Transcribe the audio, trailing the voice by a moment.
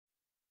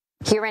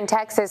Here in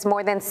Texas,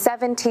 more than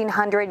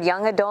 1,700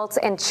 young adults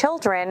and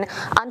children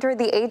under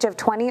the age of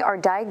 20 are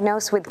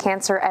diagnosed with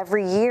cancer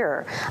every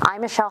year.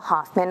 I'm Michelle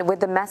Hoffman with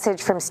the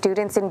message from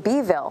students in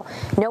Beeville.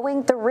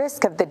 Knowing the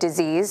risk of the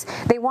disease,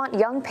 they want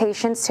young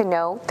patients to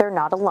know they're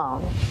not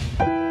alone.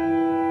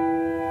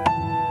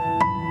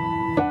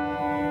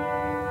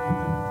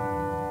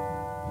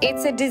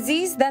 It's a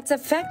disease that's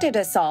affected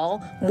us all,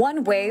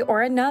 one way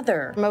or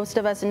another. Most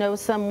of us know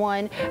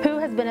someone who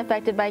has been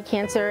affected by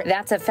cancer.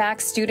 That's a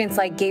fact students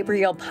like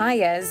Gabriel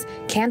Paez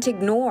can't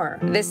ignore.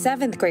 The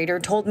 7th grader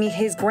told me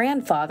his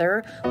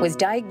grandfather was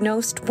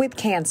diagnosed with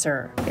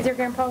cancer. Is your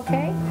grandpa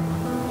okay?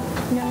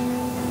 No.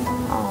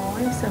 Oh,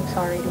 I'm so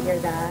sorry to hear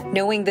that.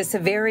 Knowing the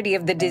severity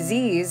of the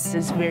disease,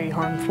 it's very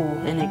harmful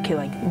and it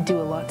can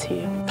do a lot to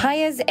you.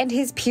 Paez and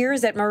his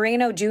peers at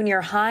Moreno Junior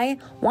High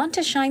want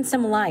to shine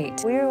some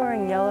light. We were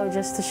wearing yellow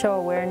just to show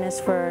awareness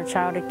for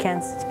childhood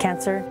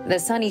cancer. The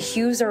sunny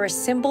hues are a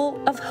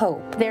symbol of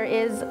hope. There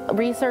is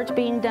research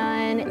being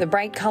done. The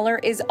bright color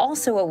is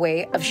also a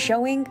way of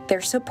showing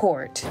their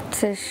support.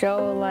 To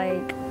show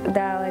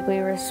that we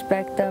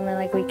respect them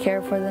and we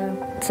care for them.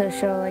 To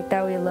show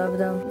that we love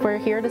them. We're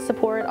here to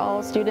support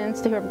all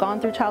students who have gone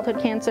through childhood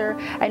cancer.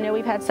 I know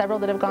we've had several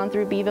that have gone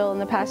through Beeville in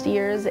the past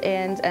years,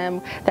 and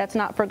that's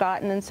not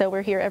forgotten, and so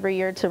we're here every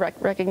year to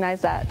recognize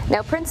that.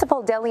 Now,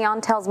 Principal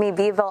DeLeon tells me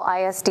Beeville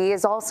ISD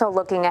is also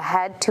looking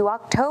ahead to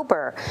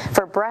October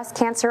for Breast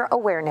Cancer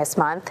Awareness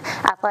Month.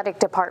 Athletic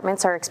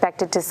departments are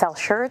expected to sell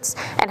shirts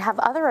and have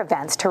other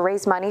events to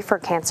raise money for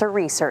cancer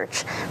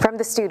research. From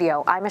the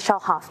studio, I'm Michelle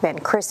Hoffman,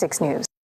 KRIS 6 News.